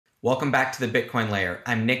Welcome back to the Bitcoin Layer.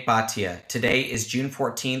 I'm Nick Bhatia. Today is June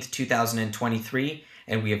 14th, 2023,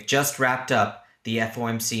 and we have just wrapped up the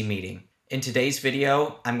FOMC meeting. In today's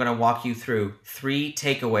video, I'm going to walk you through 3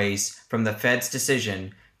 takeaways from the Fed's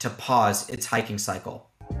decision to pause its hiking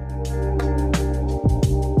cycle.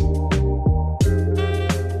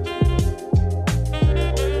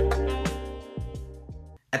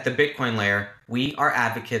 At the Bitcoin Layer, we are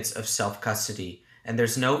advocates of self-custody, and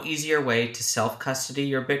there's no easier way to self-custody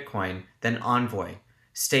your Bitcoin than Envoy.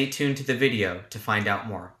 Stay tuned to the video to find out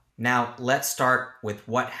more. Now, let's start with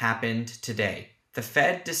what happened today. The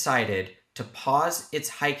Fed decided to pause its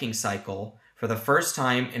hiking cycle for the first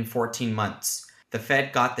time in 14 months. The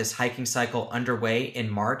Fed got this hiking cycle underway in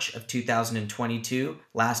March of 2022,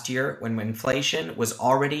 last year, when inflation was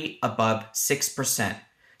already above 6%.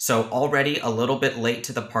 So already a little bit late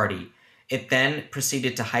to the party. It then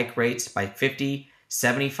proceeded to hike rates by 50,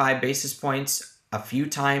 75 basis points a few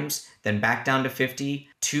times, then back down to 50,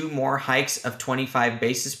 2 more hikes of 25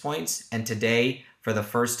 basis points, and today, for the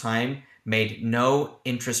first time, made no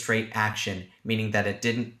interest rate action, meaning that it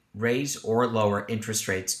didn't raise or lower interest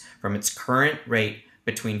rates from its current rate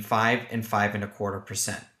between 5 and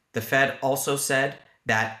 5.25%. The Fed also said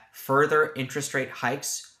that further interest rate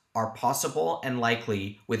hikes are possible and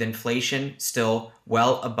likely with inflation still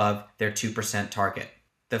well above their 2% target.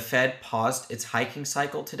 The Fed paused its hiking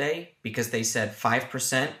cycle today because they said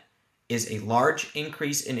 5% is a large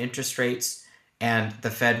increase in interest rates, and the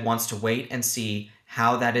Fed wants to wait and see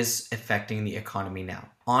how that is affecting the economy now.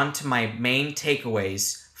 On to my main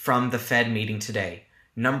takeaways from the Fed meeting today.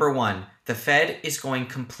 Number 1, the Fed is going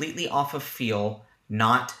completely off of feel,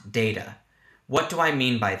 not data. What do I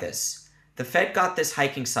mean by this? The Fed got this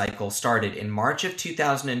hiking cycle started in March of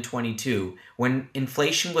 2022 when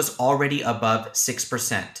inflation was already above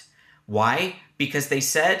 6%. Why? Because they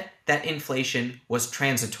said that inflation was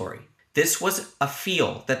transitory. This was a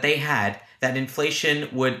feel that they had that inflation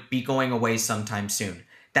would be going away sometime soon.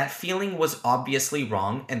 That feeling was obviously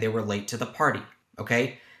wrong and they were late to the party,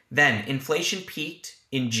 okay? Then inflation peaked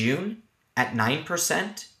in June at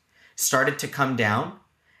 9%, started to come down,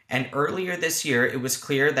 and earlier this year, it was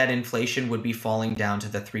clear that inflation would be falling down to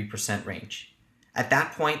the 3% range. At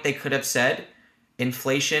that point, they could have said,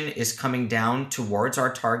 inflation is coming down towards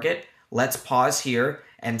our target. Let's pause here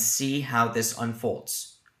and see how this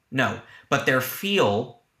unfolds. No, but their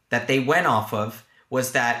feel that they went off of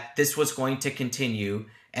was that this was going to continue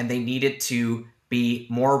and they needed to be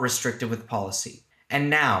more restrictive with policy. And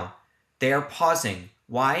now they are pausing.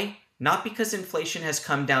 Why? Not because inflation has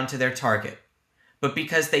come down to their target, but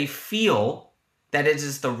because they feel that it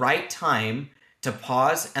is the right time to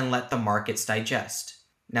pause and let the markets digest.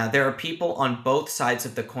 Now, there are people on both sides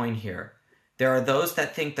of the coin here. There are those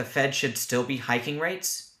that think the Fed should still be hiking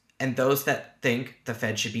rates, and those that think the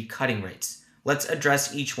Fed should be cutting rates. Let's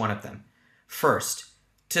address each one of them. First,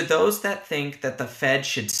 to those that think that the Fed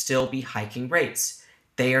should still be hiking rates,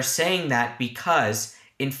 they are saying that because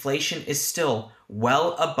inflation is still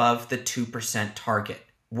well above the 2% target.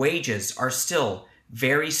 Wages are still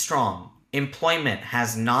very strong. Employment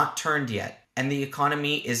has not turned yet, and the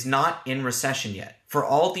economy is not in recession yet. For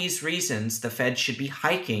all these reasons, the Fed should be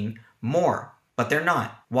hiking more, but they're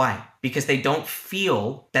not. Why? Because they don't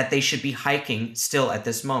feel that they should be hiking still at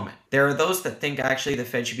this moment. There are those that think actually the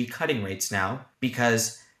Fed should be cutting rates now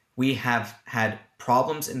because we have had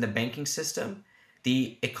problems in the banking system,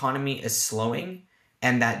 the economy is slowing,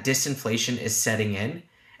 and that disinflation is setting in,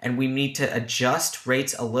 and we need to adjust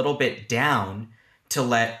rates a little bit down to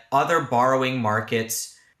let other borrowing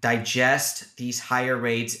markets digest these higher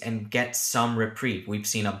rates and get some reprieve. We've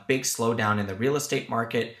seen a big slowdown in the real estate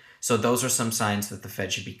market, so those are some signs that the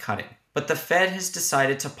Fed should be cutting. But the Fed has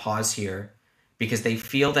decided to pause here because they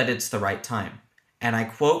feel that it's the right time. And I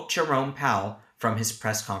quote Jerome Powell from his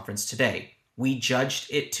press conference today. We judged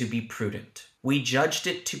it to be prudent. We judged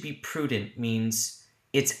it to be prudent means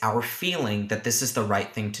it's our feeling that this is the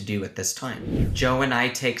right thing to do at this time. Joe and I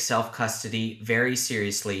take self-custody very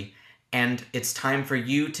seriously, and it's time for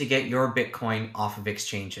you to get your Bitcoin off of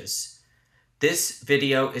exchanges. This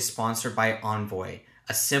video is sponsored by Envoy,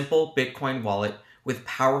 a simple Bitcoin wallet with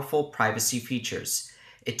powerful privacy features.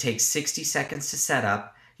 It takes 60 seconds to set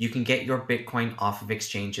up. You can get your Bitcoin off of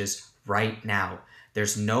exchanges right now.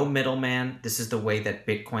 There's no middleman. This is the way that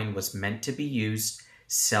Bitcoin was meant to be used,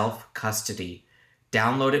 self-custody.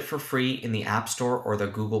 Download it for free in the App Store or the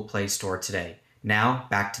Google Play Store today. Now,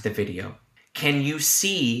 back to the video. Can you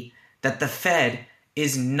see that the Fed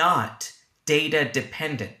is not data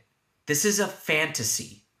dependent? This is a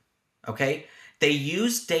fantasy, okay? They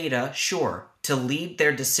use data, sure, to lead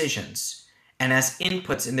their decisions and as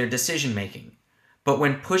inputs in their decision making. But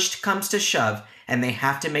when push comes to shove and they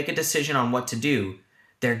have to make a decision on what to do,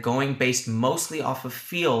 they're going based mostly off of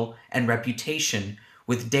feel and reputation,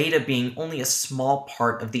 with data being only a small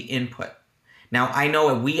part of the input. Now, I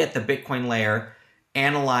know we at the Bitcoin layer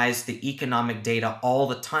analyze the economic data all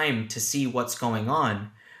the time to see what's going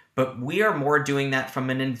on, but we are more doing that from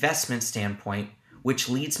an investment standpoint, which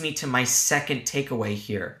leads me to my second takeaway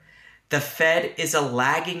here. The Fed is a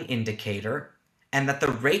lagging indicator, and that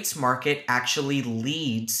the rates market actually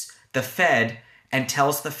leads the Fed and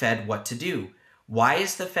tells the Fed what to do. Why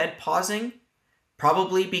is the Fed pausing?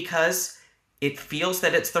 Probably because it feels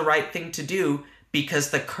that it's the right thing to do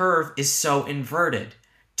because the curve is so inverted.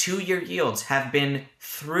 2-year yields have been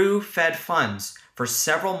through Fed funds for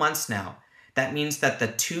several months now. That means that the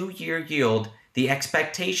 2-year yield, the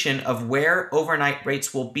expectation of where overnight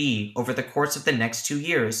rates will be over the course of the next 2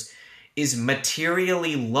 years, is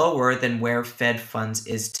materially lower than where Fed funds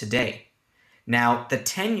is today. Now, the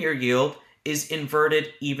 10-year yield is inverted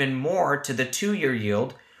even more to the 2-year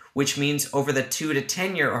yield, which means over the 2 to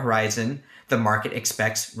 10-year horizon, the market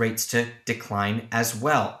expects rates to decline as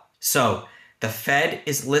well. So the Fed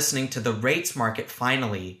is listening to the rates market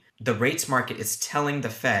finally. The rates market is telling the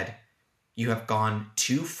Fed, you have gone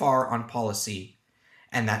too far on policy,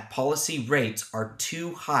 and that policy rates are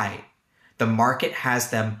too high. The market has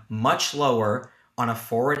them much lower on a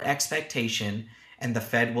forward expectation, and the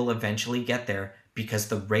Fed will eventually get there because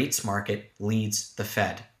the rates market leads the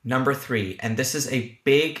Fed. Number 3, and this is a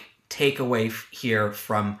big takeaway here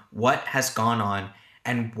from what has gone on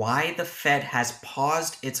and why the Fed has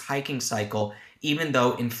paused its hiking cycle, even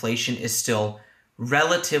though inflation is still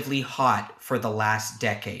relatively hot for the last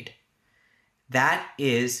decade. That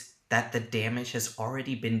is that the damage has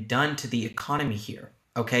already been done to the economy here.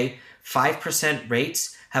 Okay, 5%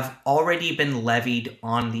 rates have already been levied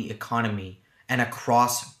on the economy and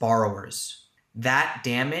across borrowers. That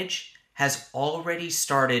damage has already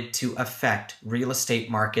started to affect real estate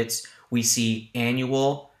markets. We see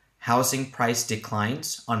annual housing price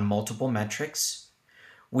declines on multiple metrics.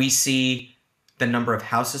 We see the number of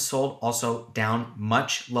houses sold also down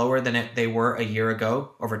much lower than they were a year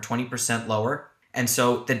ago, over 20% lower. And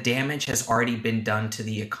so the damage has already been done to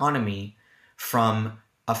the economy from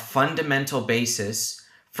a fundamental basis,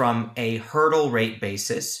 from a hurdle rate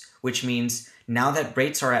basis, which means now that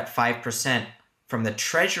rates are at 5% from the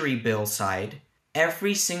treasury bill side,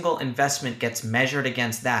 every single investment gets measured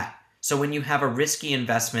against that. So when you have a risky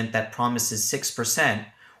investment that promises 6%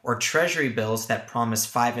 or treasury bills that promise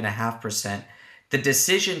 5.5%, the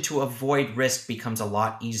decision to avoid risk becomes a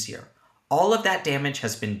lot easier. All of that damage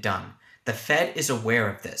has been done. The Fed is aware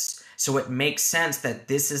of this. So it makes sense that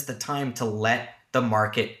this is the time to let the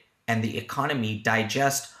market and the economy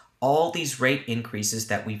digest all these rate increases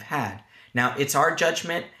that we've had. Now, it's our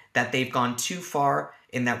judgment that they've gone too far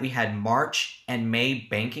in that we had March and May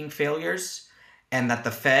banking failures, and that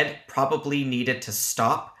the Fed probably needed to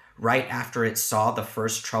stop right after it saw the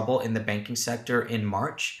first trouble in the banking sector in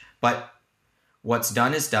March. But what's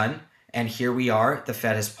done is done, and here we are, the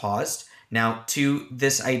Fed has paused. Now, to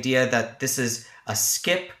this idea that this is a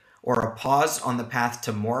skip or a pause on the path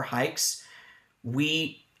to more hikes,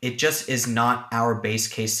 it just is not our base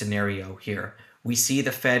case scenario here. We see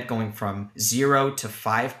the Fed going from 0 to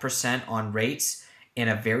 5% on rates in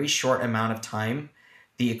a very short amount of time.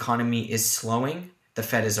 The economy is slowing. The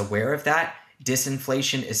Fed is aware of that.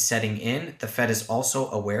 Disinflation is setting in. The Fed is also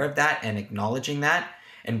aware of that and acknowledging that.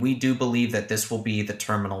 And we do believe that this will be the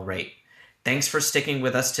terminal rate. Thanks for sticking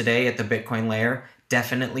with us today at the Bitcoin Layer.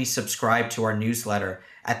 Definitely subscribe to our newsletter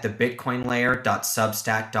at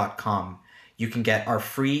thebitcoinlayer.substack.com. You can get our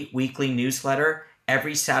free weekly newsletter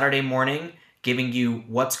every Saturday morning, giving you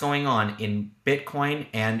what's going on in Bitcoin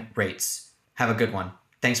and rates. Have a good one.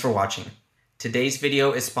 Thanks for watching. Today's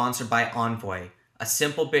video is sponsored by Envoy, a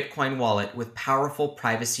simple Bitcoin wallet with powerful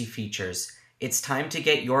privacy features. It's time to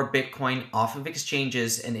get your Bitcoin off of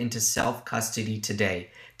exchanges and into self-custody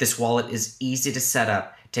today. This wallet is easy to set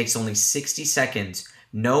up, takes only 60 seconds,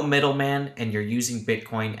 no middleman, and you're using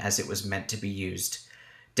Bitcoin as it was meant to be used.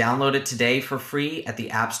 Download it today for free at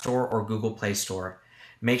the App Store or Google Play Store.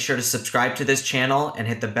 Make sure to subscribe to this channel and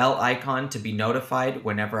hit the bell icon to be notified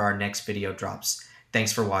whenever our next video drops.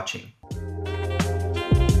 Thanks for watching.